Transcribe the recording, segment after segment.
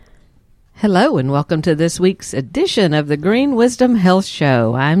Hello and welcome to this week's edition of the Green Wisdom Health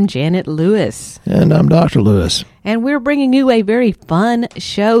Show. I'm Janet Lewis. And I'm Dr. Lewis. And we're bringing you a very fun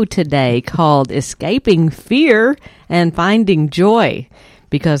show today called Escaping Fear and Finding Joy.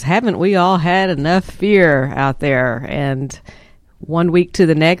 Because haven't we all had enough fear out there? And one week to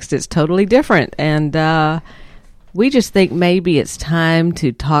the next, it's totally different. And we just think maybe it's time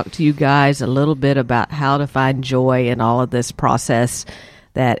to talk to you guys a little bit about how to find joy in all of this process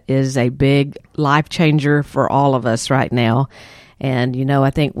that is a big life changer for all of us right now. And, you know, I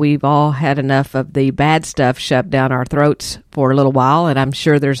think we've all had enough of the bad stuff shoved down our throats for a little while, and I'm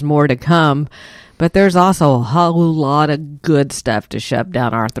sure there's more to come. But there's also a whole lot of good stuff to shove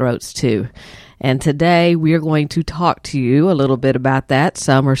down our throats, too. And today we're going to talk to you a little bit about that.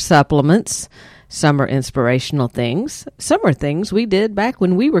 Some are supplements. Some are inspirational things. Some are things we did back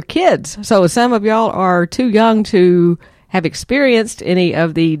when we were kids. So some of y'all are too young to have experienced any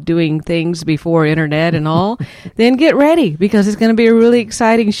of the doing things before internet and all, then get ready because it's going to be a really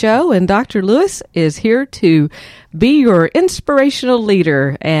exciting show. And Dr. Lewis is here to be your inspirational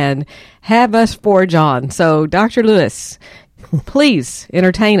leader and have us forge on. So, Dr. Lewis, please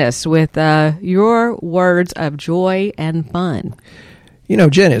entertain us with your words of joy and fun. You know,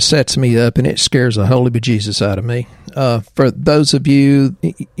 Jen, it sets me up and it scares the holy bejesus out of me. For those of you,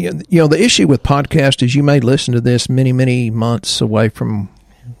 the issue with podcast is you may listen to this many, many months away from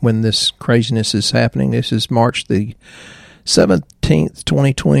when this craziness is happening. This is March the 17th,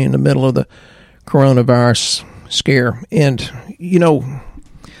 2020, in the middle of the coronavirus scare. And, you know,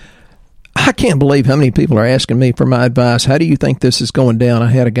 I can't believe how many people are asking me for my advice. How do you think this is going down?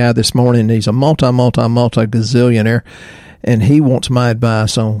 I had a guy this morning, he's a multi-gazillionaire. And he wants my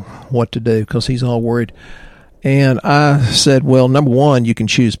advice on what to do because he's all worried. And I said, well, number one, you can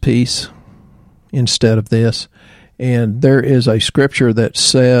choose peace instead of this. And there is a scripture that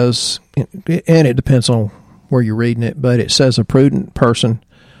says, and it depends on where you're reading it, but it says a prudent person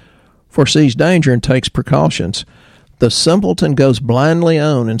foresees danger and takes precautions. The simpleton goes blindly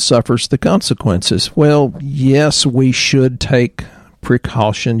on and suffers the consequences. Well, yes, we should take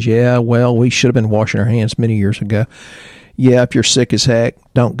precautions. Yeah, well, we should have been washing our hands many years ago. Yeah, if you're sick as heck,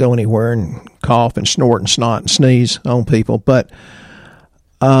 don't go anywhere and cough and snort and snot and sneeze on people. But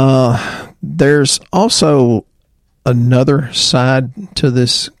there's also another side to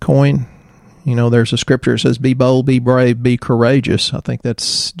this coin. You know, there's a scripture that says, be bold, be brave, be courageous. I think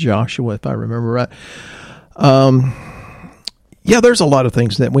that's Joshua, if I remember right. Yeah, there's a lot of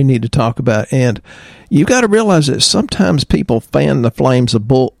things that we need to talk about. And you got to realize that sometimes people fan the flames of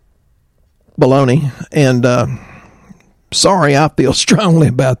baloney. And sorry, I feel strongly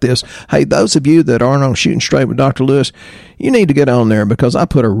about this. Hey, those of you that aren't on Shooting Straight with Dr. Lewis, you need to get on there because I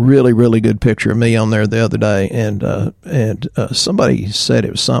put a really, really good picture of me on there the other day, and somebody said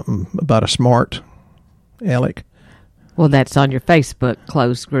it was something about a smart aleck. Well, that's on your Facebook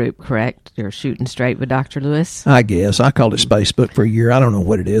closed group, correct? You're Shooting Straight with Dr. Lewis? I guess. I called it Spacebook for a year. I don't know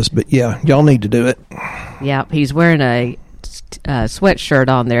what it is, but yeah, y'all need to do it. Yeah, he's wearing a sweatshirt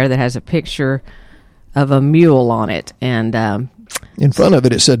on there that has a picture of a mule on it, and in front of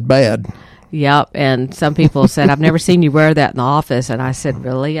it said bad. Yep, and some people said, I've never seen you wear that in the office, and I said,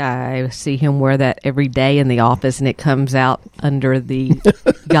 really? I see him wear that every day in the office, and it comes out under the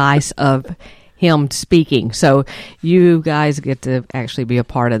guise of him speaking. So you guys get to actually be a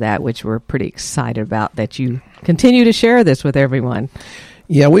part of that, which we're pretty excited about, that you continue to share this with everyone.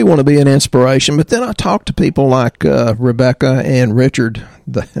 Yeah, we want to be an inspiration. But then I talked to people like Rebecca and Richard.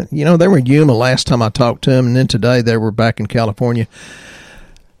 They were in Yuma last time I talked to them, and then today they were back in California.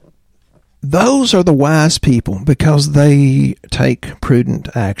 Those are the wise people because they take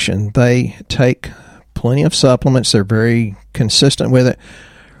prudent action. They take plenty of supplements. They're very consistent with it.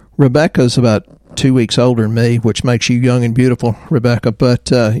 Rebecca's about 2 weeks older than me, which makes you young and beautiful, Rebecca. But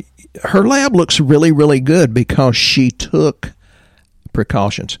her lab looks really, really good because she took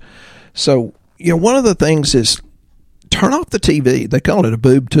precautions. So, one of the things is turn off the TV. They call it a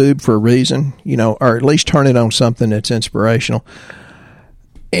boob tube for a reason, or at least turn it on something that's inspirational.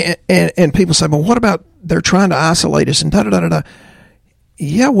 And people say, well, what about they're trying to isolate us and da-da-da-da-da.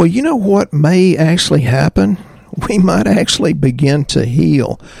 Yeah, well, you know what may actually happen? We might actually begin to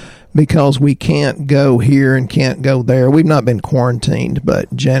heal because we can't go here and can't go there. We've not been quarantined,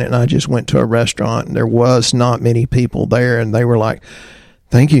 but Janet and I just went to a restaurant and there was not many people there, and they were like,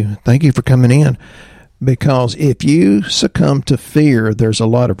 thank you for coming in. Because if you succumb to fear, there's a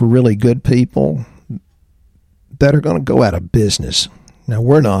lot of really good people that are going to go out of business. Now,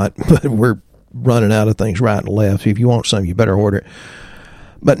 we're not, but we're running out of things right and left. If you want some, you better order it.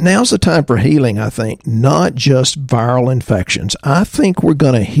 But now's the time for healing, I think, not just viral infections. I think we're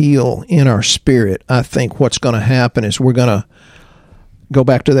going to heal in our spirit. I think what's going to happen is we're going to go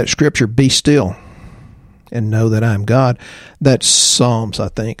back to that scripture, be still and know that I am God. That's Psalms, I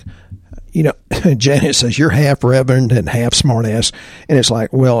think. You know, Janet says, you're half reverend and half smartass. And it's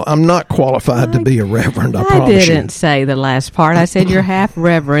like, well, I'm not qualified to be a reverend, I promise you. I didn't say the last part. I said you're half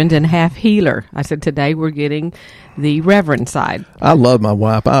reverend and half healer. I said today we're getting the reverend side. I love my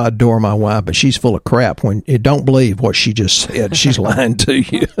wife. I adore my wife, but she's full of crap. When you don't believe what she just said, she's lying to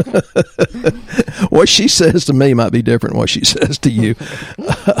you. What she says to me might be different than what she says to you.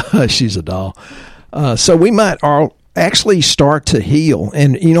 She's a doll. So we might all actually start to heal.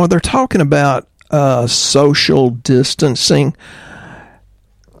 And, you know, they're talking about social distancing.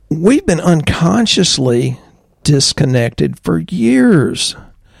 We've been unconsciously disconnected for years.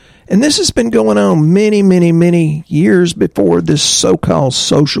 And this has been going on many, many, many years before this so-called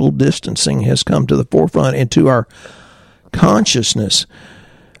social distancing has come to the forefront into our consciousness.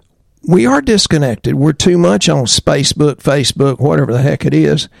 We are disconnected. We're too much on Facebook, whatever the heck it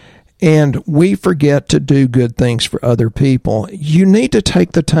is. And we forget to do good things for other people. You need to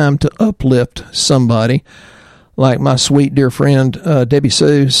take the time to uplift somebody. Like my sweet dear friend Debbie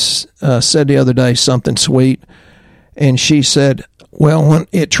Sue said the other day something sweet. And she said, well, when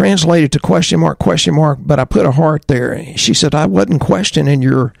it translated to question mark, but I put a heart there. She said, I wasn't questioning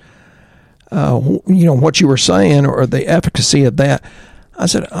your, what you were saying or the efficacy of that. I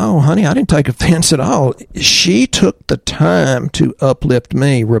said, oh, honey, I didn't take offense at all. She took the time to uplift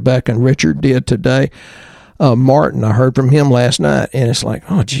me. Rebecca and Richard did today. Martin, I heard from him last night, and it's like,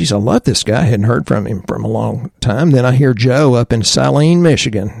 oh, geez, I love this guy. I hadn't heard from him from a long time. Then I hear Joe up in Saline,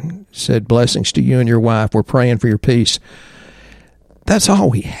 Michigan, said, blessings to you and your wife. We're praying for your peace. That's all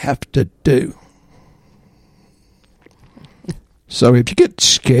we have to do. So if you get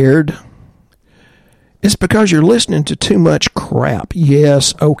scared, it's because you're listening to too much crap.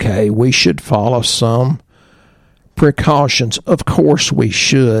 Yes, okay, we should follow some precautions. Of course we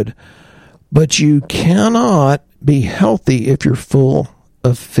should. But you cannot be healthy if you're full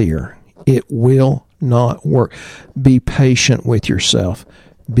of fear. It will not work. Be patient with yourself.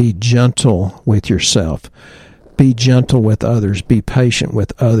 Be gentle with yourself. Be gentle with others. Be patient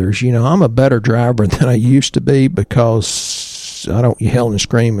with others. You know, I'm a better driver than I used to be because I don't yell and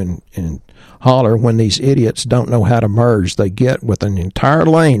scream and holler when these idiots don't know how to merge. They get with an entire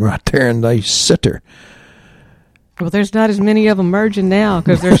lane right there and they sit there. Well, there's not as many of them merging now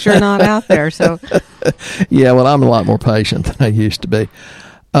because they're sure not out there. So, yeah, well, I'm a lot more patient than I used to be.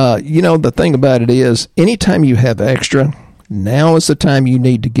 The thing about it is, anytime you have extra, now is the time you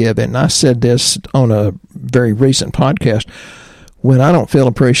need to give it. And I said this on a very recent podcast. When I don't feel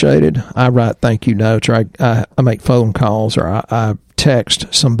appreciated, I write thank you notes, or I make phone calls, or I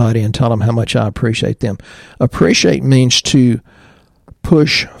text somebody and tell them how much I appreciate them. Appreciate means to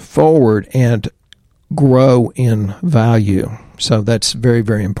push forward and grow in value. So that's very,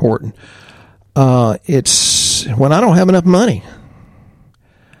 very important. It's when I don't have enough money,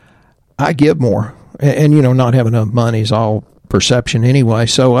 I give more. And not having enough money is all perception anyway.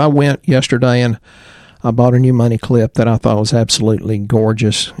 So I went yesterday and I bought a new money clip that I thought was absolutely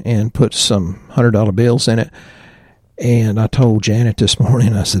gorgeous and put some $100 bills in it. And I told Janet this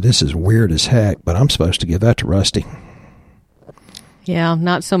morning, I said, this is weird as heck, but I'm supposed to give that to Rusty. Yeah,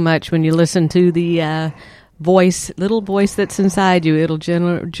 not so much when you listen to the little voice that's inside you. It'll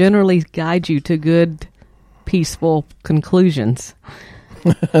generally guide you to good, peaceful conclusions.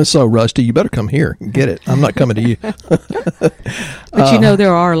 So, Rusty, you better come here and get it. I'm not coming to you. But,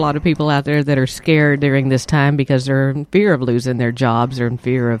 there are a lot of people out there that are scared during this time because they're in fear of losing their jobs. They're in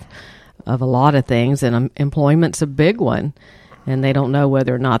fear of a lot of things, and employment's a big one. And they don't know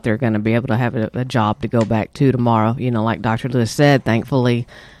whether or not they're going to be able to have a job to go back to tomorrow. Like Dr. Lewis said, thankfully,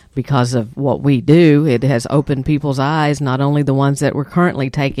 because of what we do, it has opened people's eyes, not only the ones that were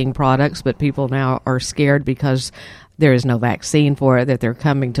currently taking products, but people now are scared because there is no vaccine for it, that they're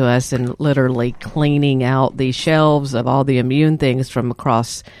coming to us and literally cleaning out the shelves of all the immune things from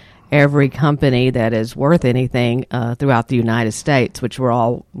across every company that is worth anything throughout the United States, which we're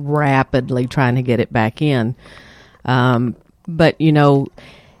all rapidly trying to get it back in. But,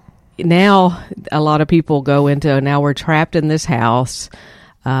 now a lot of people go into, now we're trapped in this house.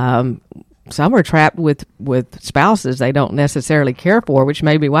 some are trapped with spouses they don't necessarily care for, which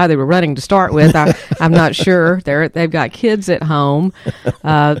may be why they were running to start with. I'm not sure. They've got kids at home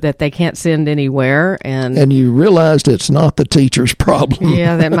that they can't send anywhere, and you realized it's not the teacher's problem.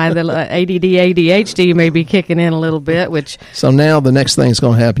 Yeah, that the ADD, ADHD may be kicking in a little bit. So now the next thing's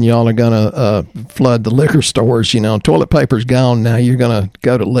going to happen. Y'all are going to flood the liquor stores. Toilet paper's gone. Now you're going to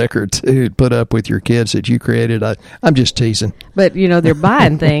go to liquor to put up with your kids that you created. I'm just teasing. But they're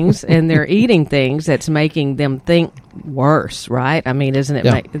buying things and they're eating things that's making them think worse, right? I mean, isn't it?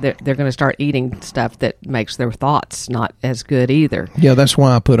 Yeah. They're going to start eating stuff that makes their thoughts not as good either. Yeah, that's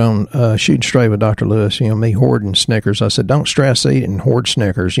why I put on Shooting Straight with Dr. Lewis, me hoarding Snickers. I said, don't stress eat and hoard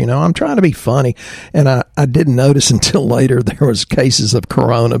Snickers. I'm trying to be funny. And I didn't notice until later there was cases of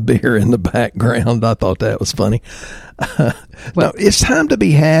Corona beer in the background. I thought that was funny. No, it's time to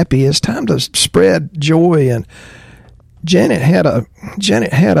be happy. It's time to spread joy. And Janet had a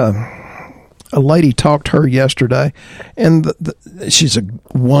lady talk to her yesterday, and she's a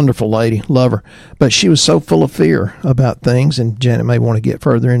wonderful lady, love her, but she was so full of fear about things, and Janet may want to get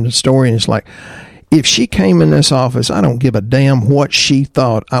further into the story, and it's like, if she came in this office, I don't give a damn what she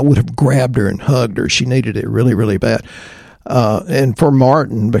thought. I would have grabbed her and hugged her. She needed it really, really bad. And for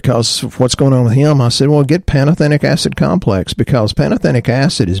Martin, because of what's going on with him, I said, well, get pantothenic acid complex, because pantothenic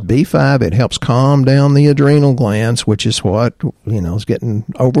acid is B5. It helps calm down the adrenal glands, which is what, is getting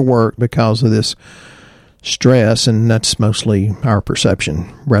overworked because of this stress. And that's mostly our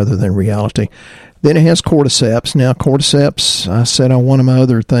perception rather than reality. Then it has cordyceps. Now, cordyceps, I said on one of my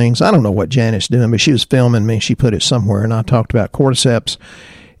other things, I don't know what Janet's doing, but she was filming me. She put it somewhere, and I talked about cordyceps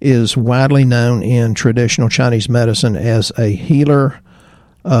is widely known in traditional Chinese medicine as a healer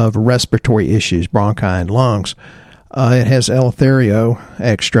of respiratory issues, bronchi and lungs. It has Eleutherio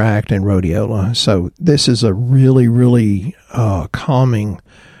extract and rhodiola. So this is a really, really calming.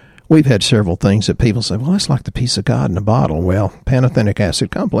 We've had several things that people say, well, that's like the peace of God in a bottle. Well, pantothenic acid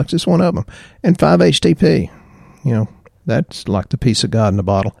complex is one of them. And 5-HTP, that's like the peace of God in a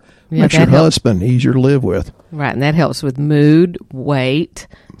bottle. Yeah, makes your husband easier to live with. Right, and that helps with mood, weight,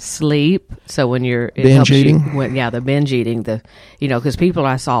 sleep. So when binge eating, the binge eating, because people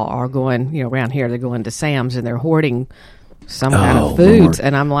I saw are going, around here, they're going to Sam's and they're hoarding some kind of foods, Lord.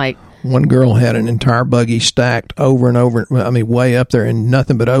 And I'm like, one girl had an entire buggy stacked over and over. I mean, way up there, and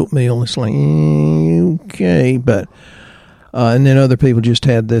nothing but oatmeal. It's like, okay, but. And then other people just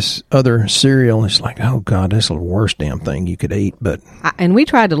had this other cereal, and it's like, oh, God, that's the worst damn thing you could eat. But and we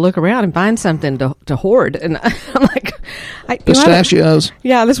tried to look around and find something to hoard, and I'm like... pistachios.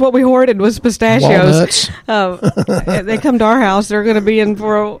 Yeah, that's what we hoarded was pistachios. Walnuts. They come to our house, they're going to be in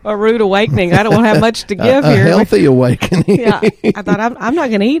for a rude awakening. I don't have much to give here. A healthy awakening. Yeah, I thought, I'm not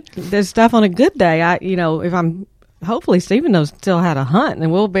going to eat this stuff on a good day. If I'm... Hopefully Stephen knows still how to hunt,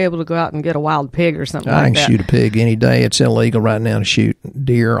 and we'll be able to go out and get a wild pig or something like that. I can shoot a pig any day. It's illegal right now to shoot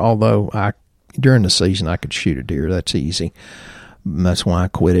deer, although during the season I could shoot a deer. That's easy. That's why I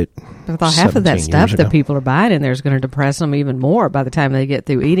quit it. I thought half of that stuff that people are buying in there is going to depress them even more by the time they get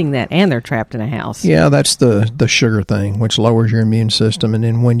through eating that and they're trapped in a house. Yeah, that's the sugar thing, which lowers your immune system. And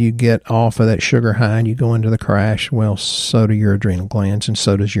then when you get off of that sugar high and you go into the crash, well, so do your adrenal glands and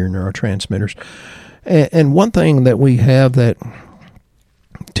so does your neurotransmitters. And one thing that we have that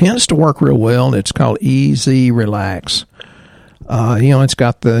tends to work real well, and it's called Easy Relax. It's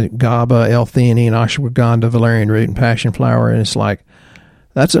got the GABA, L-theanine, ashwagandha, valerian root, and passion flower, and it's like,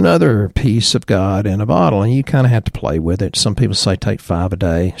 that's another piece of God in a bottle, and you kind of have to play with it. Some people say take 5 a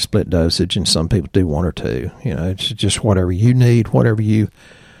day, split dosage, and some people do 1 or 2. It's just whatever you need, whatever you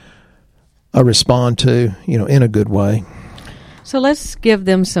respond to, in a good way. So let's give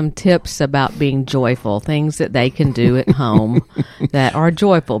them some tips about being joyful, things that they can do at home that are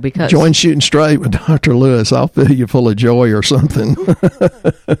joyful. Because join Shooting Straight with Dr. Lewis. I'll fill you full of joy or something.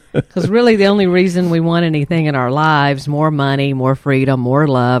 Because really the only reason we want anything in our lives, more money, more freedom, more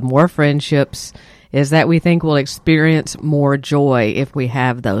love, more friendships, is that we think we'll experience more joy if we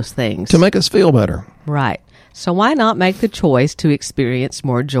have those things. To make us feel better. Right. So why not make the choice to experience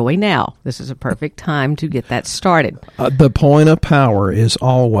more joy now? This is a perfect time to get that started. The point of power is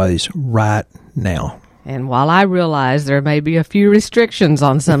always right now. And while I realize there may be a few restrictions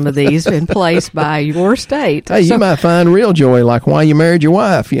on some of these in place by your state. Hey, you might find real joy, like why you married your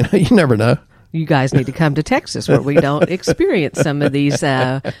wife. You never know. You guys need to come to Texas where we don't experience some of these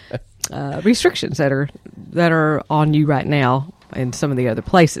restrictions that are on you right now in some of the other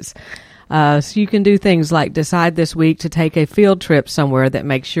places. So you can do things like decide this week to take a field trip somewhere that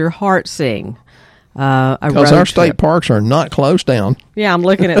makes your heart sing. Because our state parks are not closed down. Yeah, I'm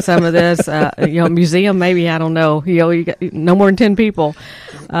looking at some of this. Museum, maybe, I don't know. You got no more than 10 people.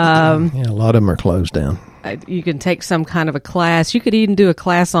 Yeah, a lot of them are closed down. You can take some kind of a class. You could even do a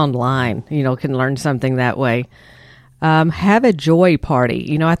class online. Can learn something that way. Have a joy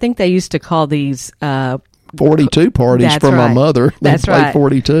party. I think they used to call these 42 parties for my mother. That's right.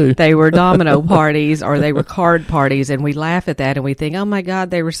 42. They were domino parties or they were card parties, and we laugh at that and we think, oh my God,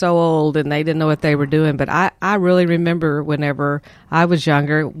 they were so old and they didn't know what they were doing. But I really remember whenever I was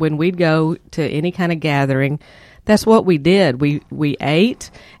younger, when we'd go to any kind of gathering, that's what we did. We ate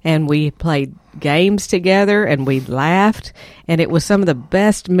and we played games together and we laughed, and it was some of the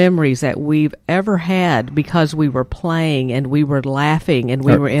best memories that we've ever had because we were playing and we were laughing and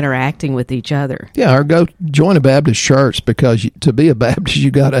we were interacting with each other. Yeah, or go join a Baptist church, because to be a Baptist,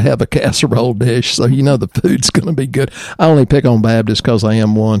 you got to have a casserole dish, so the food's going to be good. I only pick on Baptist because I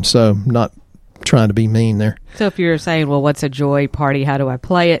am one, so I'm not trying to be mean there. So if you're saying, well, what's a joy party? How do I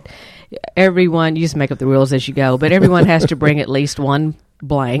play it? Everyone, you just make up the rules as you go, but everyone has to bring at least one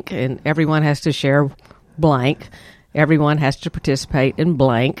blank, and everyone has to share blank. Everyone has to participate in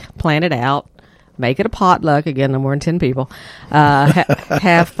blank. Plan it out. Make it a potluck. Again, no more than 10 people.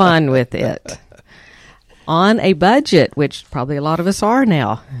 Have fun with it. On a budget, which probably a lot of us are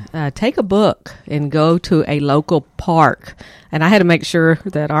now, take a book and go to a local park. And I had to make sure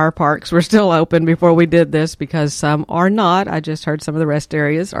that our parks were still open before we did this, because some are not. I just heard some of the rest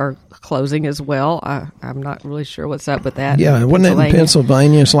areas are closing as well. I'm not really sure what's up with that. Yeah, wasn't it in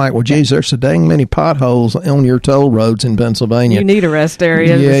Pennsylvania? It's like, well, geez, there's so dang many potholes on your toll roads in Pennsylvania. You need a rest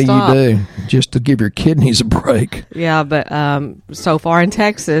area to stop. Yeah, you do, just to give your kidneys a break. Yeah, but so far in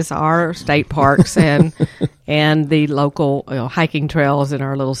Texas, our state parks and the local hiking trails in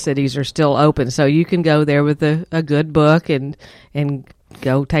our little cities are still open. So you can go there with a good book and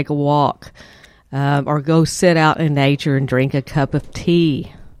go take a walk, or go sit out in nature and drink a cup of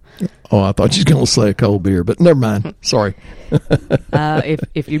tea. Oh, I thought you were going to say a cold beer, but never mind. Sorry.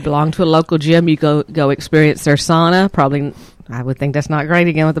 If you belong to a local gym, you go experience their sauna. Probably, I would think that's not great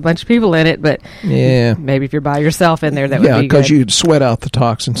again with a bunch of people in it, but yeah, maybe if you're by yourself in there, that would be good. Yeah, because you'd sweat out the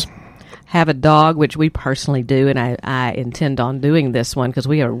toxins. Have a dog, which we personally do, and I intend on doing this one because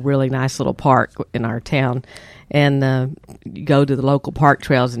we have a really nice little park in our town. And you go to the local park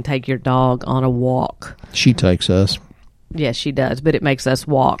trails and take your dog on a walk. She takes us. Yes, she does, but it makes us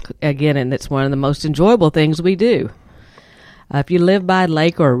walk again, and it's one of the most enjoyable things we do. If you live by a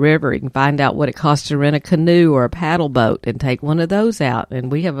lake or a river, you can find out what it costs to rent a canoe or a paddle boat and take one of those out. And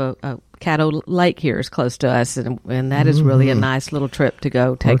we have a Caddo Lake here is close to us, and that is really a nice little trip to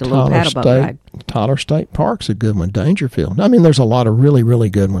go take a little paddle boat ride. Tyler State Park's a good one. Dangerfield. I mean, there's a lot of really, really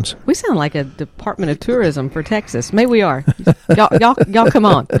good ones. We sound like a Department of Tourism for Texas. Maybe we are. Y'all come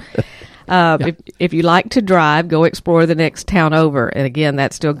on. If you like to drive, go explore the next town over. And again,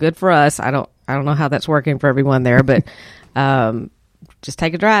 that's still good for us. I don't know how that's working for everyone there, but just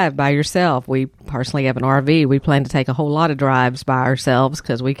take a drive by yourself. We personally have an RV. We plan to take a whole lot of drives by ourselves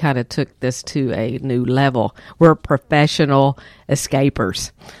because we kind of took this to a new level. We're professional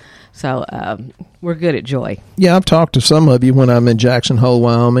escapers. So we're good at joy. Yeah, I've talked to some of you when I'm in Jackson Hole,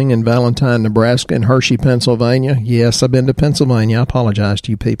 Wyoming, and Valentine, Nebraska, and Hershey, Pennsylvania. Yes, I've been to Pennsylvania. I apologize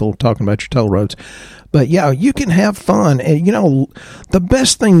to you people talking about your toll roads. But, yeah, you can have fun. And, the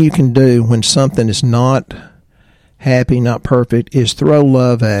best thing you can do when something is not happy, not perfect, is throw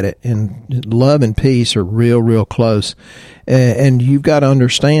love at it. And love and peace are real, real close. And you've got to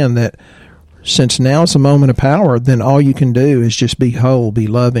understand that since now is a moment of power, then all you can do is just be whole, be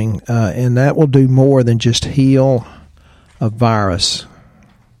loving, and that will do more than just heal a virus.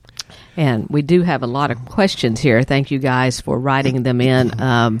 And we do have a lot of questions here. Thank you guys for writing them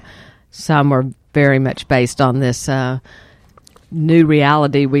in. Some are very much based on this new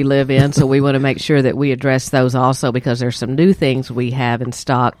reality we live in, so we want to make sure that we address those also, because there's some new things we have in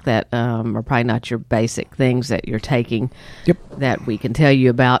stock that are probably not your basic things that you're taking. Yep. That we can tell you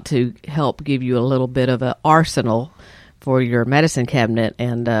about to help give you a little bit of an arsenal for your medicine cabinet.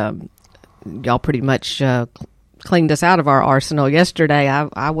 And y'all pretty much cleaned us out of our arsenal yesterday.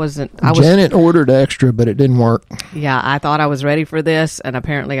 Janet ordered extra, but it didn't work. Yeah, I thought I was ready for this, and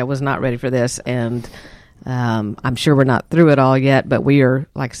apparently I was not ready for this. And I'm sure we're not through it all yet, but we are,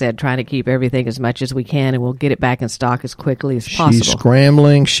 like I said, trying to keep everything as much as we can, and we'll get it back in stock as quickly as possible. She's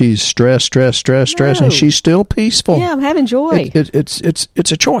scrambling. She's stressed, and she's still peaceful. Yeah, I'm having joy.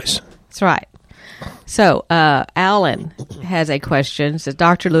 It's a choice. That's right. So, Alan has a question. It says,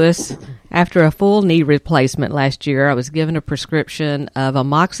 Dr. Lewis, after a full knee replacement last year, I was given a prescription of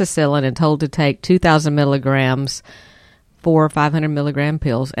amoxicillin and told to take 2,000 milligrams 4 500 milligram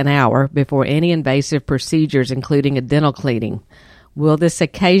pills an hour before any invasive procedures, including a dental cleaning. Will this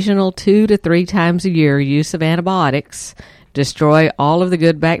occasional 2 to 3 times a year use of antibiotics destroy all of the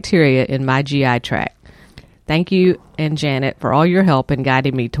good bacteria in my GI tract? Thank you and Janet for all your help in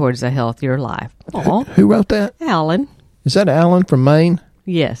guiding me towards a healthier life. Aww. Who wrote that? Alan. Is that Alan from Maine?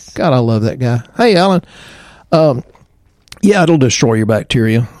 Yes. God, I love that guy. Hey, Alan. Yeah, it'll destroy your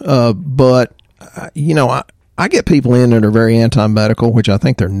bacteria. But, I get people in that are very anti-medical, which I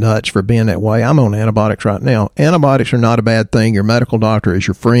think they're nuts for being that way. I'm on antibiotics right now. Antibiotics are not a bad thing. Your medical doctor is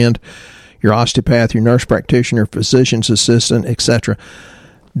your friend, your osteopath, your nurse practitioner, physician's assistant, etc.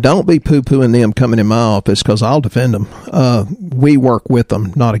 Don't be poo-pooing them coming in my office because I'll defend them. We work with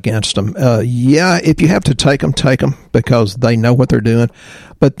them, not against them. Yeah, if you have to take them because they know what they're doing.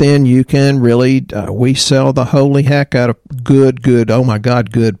 But then you can really, we sell the holy heck out of good, oh my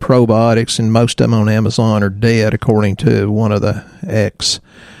God, good probiotics, and most of them on Amazon are dead, according to one of the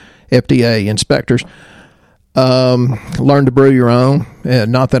ex-FDA inspectors. Learn to brew your own.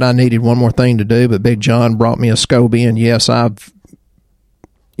 Not that I needed one more thing to do, but Big John brought me a SCOBY, and yes, I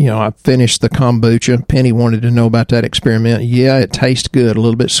finished the kombucha. Penny wanted to know about that experiment. Yeah, it tastes good. A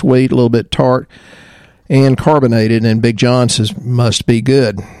little bit sweet, a little bit tart, and carbonated. And Big John says, must be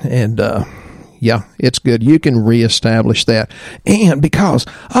good. And, yeah, it's good. You can reestablish that. And because,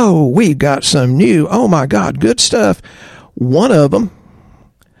 we've got some new, oh my God, good stuff. One of them,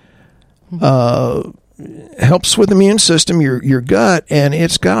 helps with the immune system, your gut, and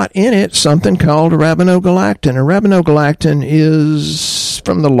it's got in it something called arabinogalactin. Arabinogalactin is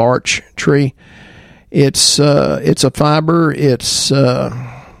from the larch tree. It's a fiber. It's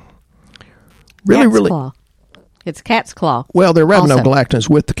really claw. It's cat's claw. Well, the arabinogalactin is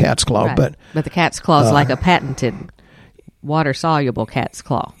with the cat's claw, right. But the cat's claw is like a patented water-soluble cat's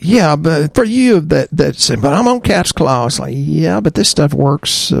claw. Yeah, but for you that say, but I'm on cat's claw, it's like, yeah, but this stuff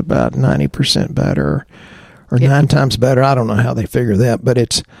works about 90% better or 9 times better. I don't know how they figure that, but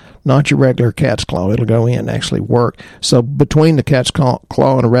it's not your regular cat's claw. It'll go in and actually work. So between the cat's claw and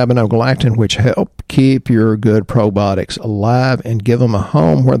arabinogalactin, which help keep your good probiotics alive and give them a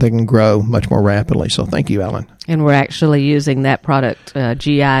home where they can grow much more rapidly. So thank you, Alan. And we're actually using that product,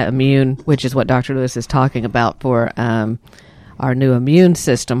 GI Immune, which is what Dr. Lewis is talking about for our new immune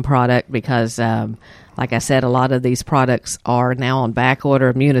system product because, like I said, a lot of these products are now on back order.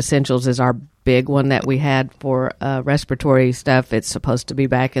 Immune Essentials is our big one that we had for respiratory stuff. It's supposed to be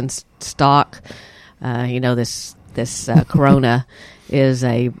back in stock. This corona is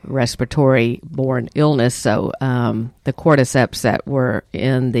a respiratory-borne illness, so the cordyceps that were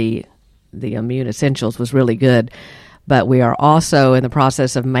in the Immune Essentials was really good. But we are also in the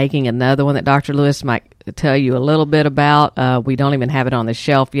process of making another one that Dr. Lewis might tell you a little bit about. We don't even have it on the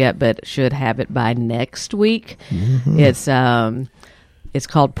shelf yet, but should have it by next week. Mm-hmm. It's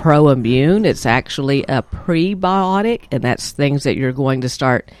called ProImmune. It's actually a prebiotic, and that's things that you're going to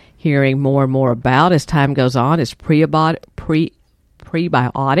start hearing more and more about as time goes on. It's prebiotics.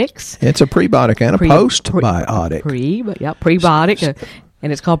 It's a prebiotic and a postbiotic. Prebiotic,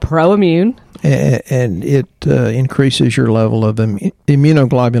 and it's called ProImmune. And it increases your level of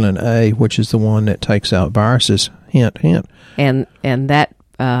immunoglobulin A, which is the one that takes out viruses. Hint, hint. And that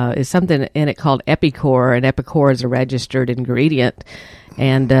is something in it called Epicor, and Epicor is a registered ingredient.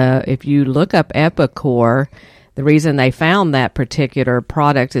 And if you look up Epicor, the reason they found that particular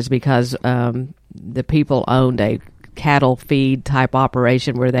product is because the people owned a cattle feed type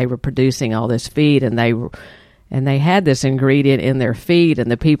operation where they were producing all this feed, and they had this ingredient in their feed,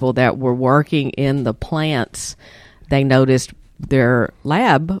 and the people that were working in the plants, they noticed their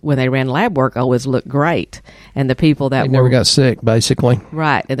lab, when they ran lab work, always looked great. And the people that never got sick, basically.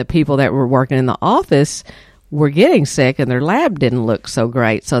 Right. And the people that were working in the office were getting sick, and their lab didn't look so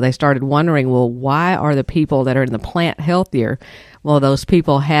great. So they started wondering, well, why are the people that are in the plant healthier? Well, those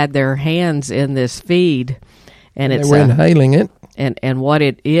people had their hands in this feed, and they were inhaling it. And what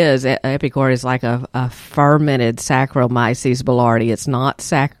it is, Epicor is like a fermented Saccharomyces boulardii. It's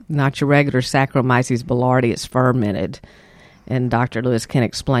not your regular Saccharomyces boulardii. It's fermented. And Dr. Lewis can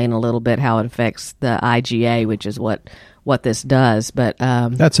explain a little bit how it affects the IgA, which is what this does. But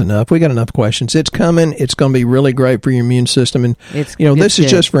that's enough. We got enough questions. It's coming. It's going to be really great for your immune system. And this is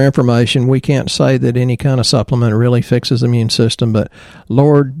just for information. We can't say that any kind of supplement really fixes the immune system. But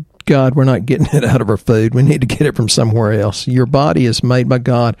Lord God, we're not getting it out of our food. We need to get it from somewhere else. Your body is made by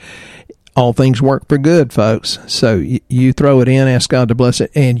God. All things work for good, folks. So you throw it in, ask God to bless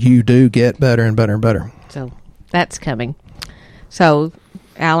it, and you do get better and better and better. So that's coming. So,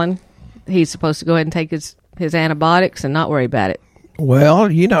 Alan, he's supposed to go ahead and take his antibiotics and not worry about it. Well,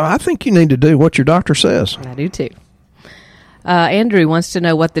 I think you need to do what your doctor says. I do too. Andrew wants to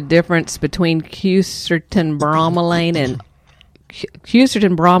know what the difference between Quercetin bromelain and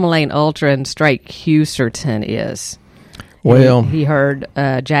Quercetin bromelain ultra and straight Quercetin is. Well, he heard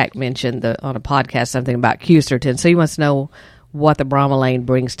Jack mention on a podcast something about Quercetin, so he wants to know what the bromelain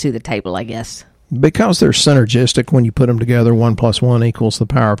brings to the table, I guess. Because they're synergistic when you put them together, 1 + 1 equals the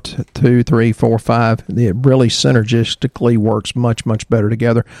power of 2, 3, 4, 5. It really synergistically works much, much better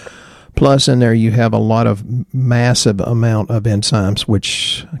together. Plus, in there, you have a lot of massive amount of enzymes,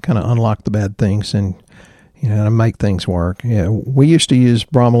 which kind of unlock the bad things and make things work. Yeah, we used to use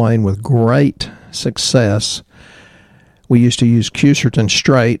bromelain with great success. We used to use Quercetin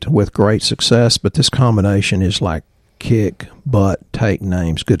straight with great success, but this combination is like kick, butt, take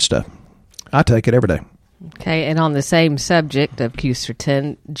names, good stuff. I take it every day. Okay, and on the same subject of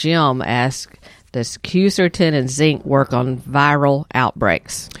Quercetin, Jim asked, does Quercetin and zinc work on viral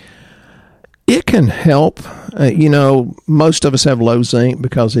outbreaks? It can help. Most of us have low zinc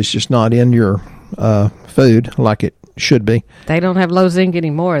because it's just not in your food like it should be. They don't have low zinc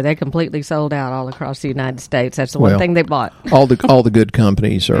anymore. They completely sold out all across the United States. That's the one thing they bought. all the good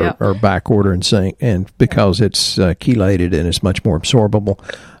companies are back ordering zinc, and because it's chelated and it's much more absorbable,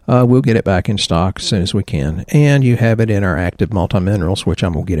 we'll get it back in stock as soon as we can. And you have it in our active multiminerals, which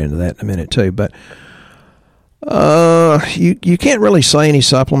I'm going to get into that in a minute too. But you can't really say any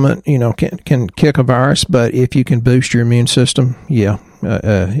supplement can kick a virus, but if you can boost your immune system,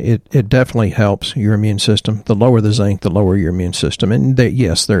 it definitely helps your immune system. The lower the zinc, the lower your immune system, and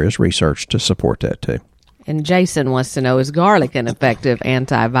yes, there is research to support that too. And Jason wants to know, is garlic an effective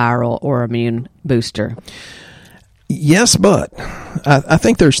antiviral or immune booster? Yes, but I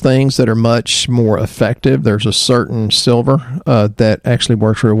think there's things that are much more effective. There's a certain silver that actually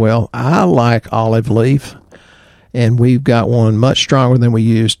works real well. I like olive leaf, and we've got one much stronger than we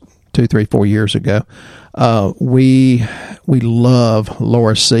used 2, 3, 4 years ago. We love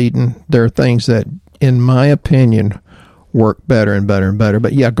lauricidin. There are things that, in my opinion, work better and better and better.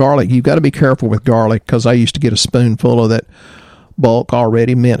 But yeah, garlic, you've got to be careful with garlic, because I used to get a spoonful of that bulk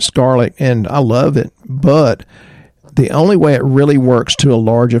already minced garlic, and I love it. But the only way it really works to a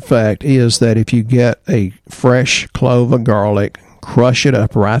large effect is that if you get a fresh clove of garlic, crush it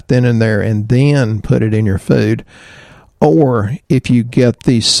up right then and there, and then put it in your food. Or if you get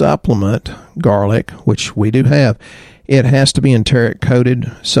the supplement garlic, which we do have, it has to be enteric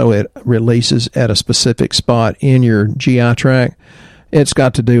coated so it releases at a specific spot in your GI tract. It's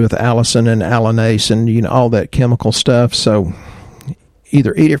got to do with allicin and allinase and all that chemical stuff. So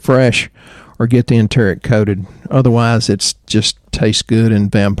either eat it fresh or get the enteric coated. Otherwise, it's just tastes good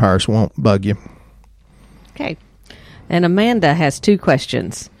and vampires won't bug you. Okay. And Amanda has 2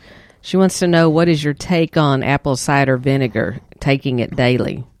 questions. She wants to know, what is your take on apple cider vinegar, taking it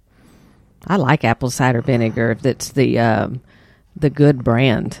daily? I like apple cider vinegar if it's the good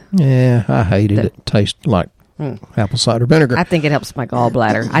brand. Yeah, I hated it. It tastes like apple cider vinegar. I think it helps my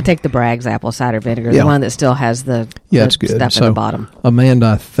gallbladder. I take the Bragg's apple cider vinegar, the one that still has the it's good. Stuff so, in the bottom. Amanda,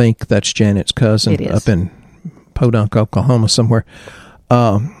 I think that's Janet's cousin up in Podunk, Oklahoma somewhere.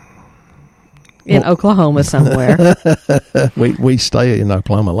 In Oklahoma somewhere. we stay in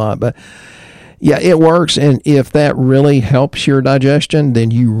Oklahoma a lot, but yeah, it works. And if that really helps your digestion,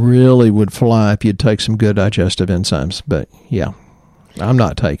 then you really would fly if you'd take some good digestive enzymes. But yeah, I'm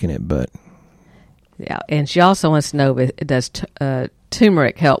not taking it, but yeah. And she also wants to know, does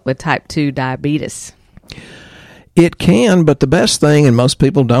turmeric help with type 2 diabetes? It can, but the best thing, and most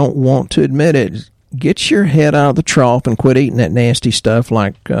people don't want to admit it, get your head out of the trough and quit eating that nasty stuff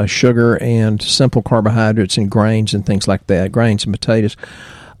like sugar and simple carbohydrates and grains and things like that, grains and potatoes.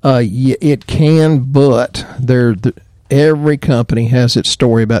 It can, but every company has its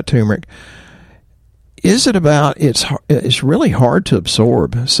story about turmeric. Is it about it's really hard to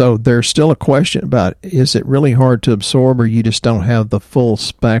absorb? So there's still a question about, is it really hard to absorb, or you just don't have the full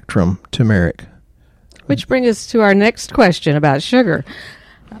spectrum turmeric? Which brings us to our next question about sugar.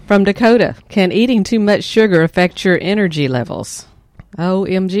 From Dakota, can eating too much sugar affect your energy levels?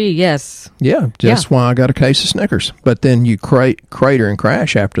 OMG, yes. Yeah, that's why I got a case of Snickers. But then you crater and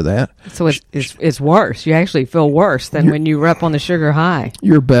crash after that. So it's worse. You actually feel worse than when you were up on the sugar high.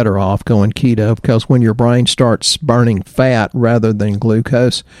 You're better off going keto, because when your brain starts burning fat rather than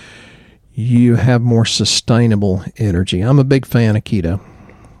glucose, you have more sustainable energy. I'm a big fan of keto.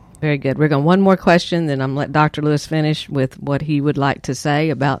 Very good. We're going one more question, then I'm going to let Dr. Lewis finish with what he would like to say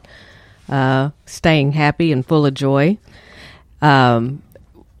about staying happy and full of joy.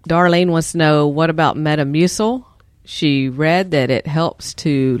 Darlene wants to know, what about Metamucil? She read that it helps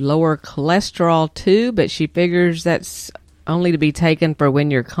to lower cholesterol too, but she figures that's only to be taken for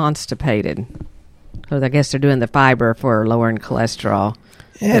when you're constipated. So I guess they're doing the fiber for lowering cholesterol.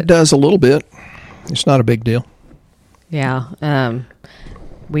 Yeah, it does a little bit. It's not a big deal. Yeah.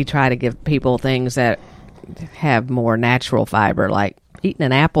 We try to give people things that have more natural fiber, like eating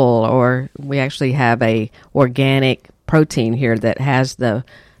an apple, or we actually have a organic protein here that has the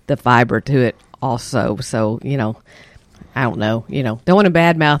fiber to it also. So, I don't know, don't want to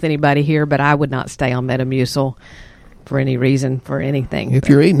badmouth anybody here, but I would not stay on Metamucil for any reason, for anything. If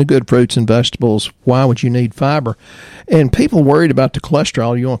you're eating the good fruits and vegetables, why would you need fiber? And people worried about the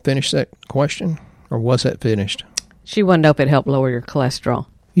cholesterol. You want to finish that question, or was that finished? She wanted to know if it helped lower your cholesterol.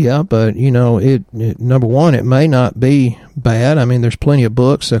 Yeah, but, it number one, it may not be bad. I mean, there's plenty of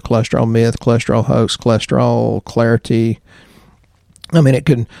books, Cholesterol Myth, Cholesterol Hoax, Cholesterol Clarity. I mean,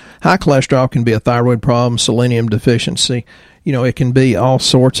 high cholesterol can be a thyroid problem, selenium deficiency. It can be all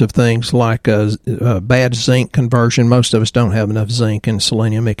sorts of things like a bad zinc conversion. Most of us don't have enough zinc and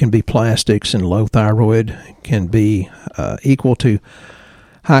selenium. It can be plastics, and low thyroid. It can be equal to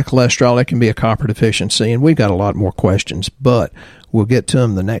high cholesterol. It can be a copper deficiency. And we've got a lot more questions, but we'll get to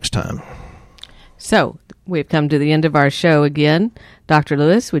them the next time. So we've come to the end of our show again. Dr.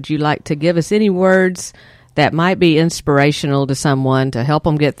 Lewis, would you like to give us any words that might be inspirational to someone to help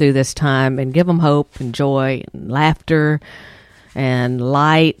them get through this time and give them hope and joy and laughter and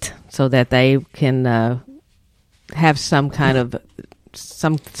light, so that they can have some kind of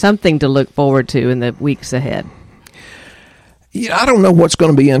something to look forward to in the weeks ahead? Yeah, I don't know what's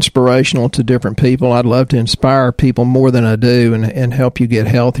going to be inspirational to different people. I'd love to inspire people more than I do and help you get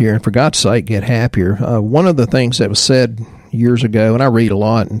healthier and, for God's sake, get happier. One of the things that was said years ago, and I read a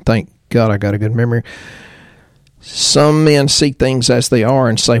lot, and thank God I got a good memory, some men see things as they are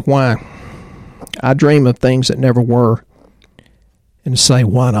and say, why? I dream of things that never were, and say,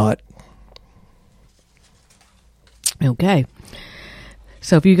 why not? Okay.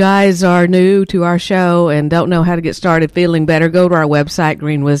 So if you guys are new to our show and don't know how to get started feeling better, go to our website,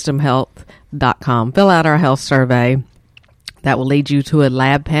 greenwisdomhealth.com. Fill out our health survey. That will lead you to a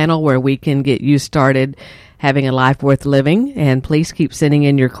lab panel where we can get you started having a life worth living. And please keep sending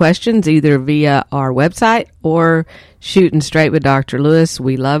in your questions either via our website or shooting straight with Dr. Lewis.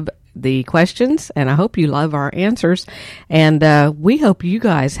 We love the questions, and I hope you love our answers. And we hope you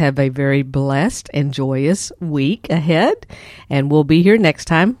guys have a very blessed and joyous week ahead. And we'll be here next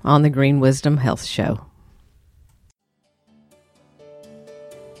time on the Green Wisdom Health Show.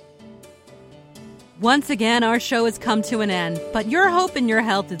 Once again, our show has come to an end, but your hope in your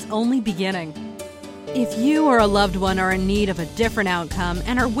health is only beginning. If you or a loved one are in need of a different outcome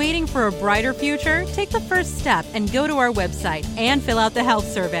and are waiting for a brighter future, take the first step and go to our website and fill out the health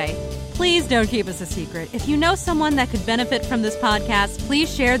survey. Please don't keep us a secret. If you know someone that could benefit from this podcast,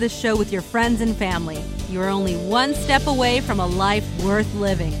 please share this show with your friends and family. You are only one step away from a life worth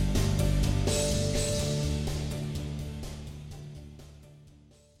living.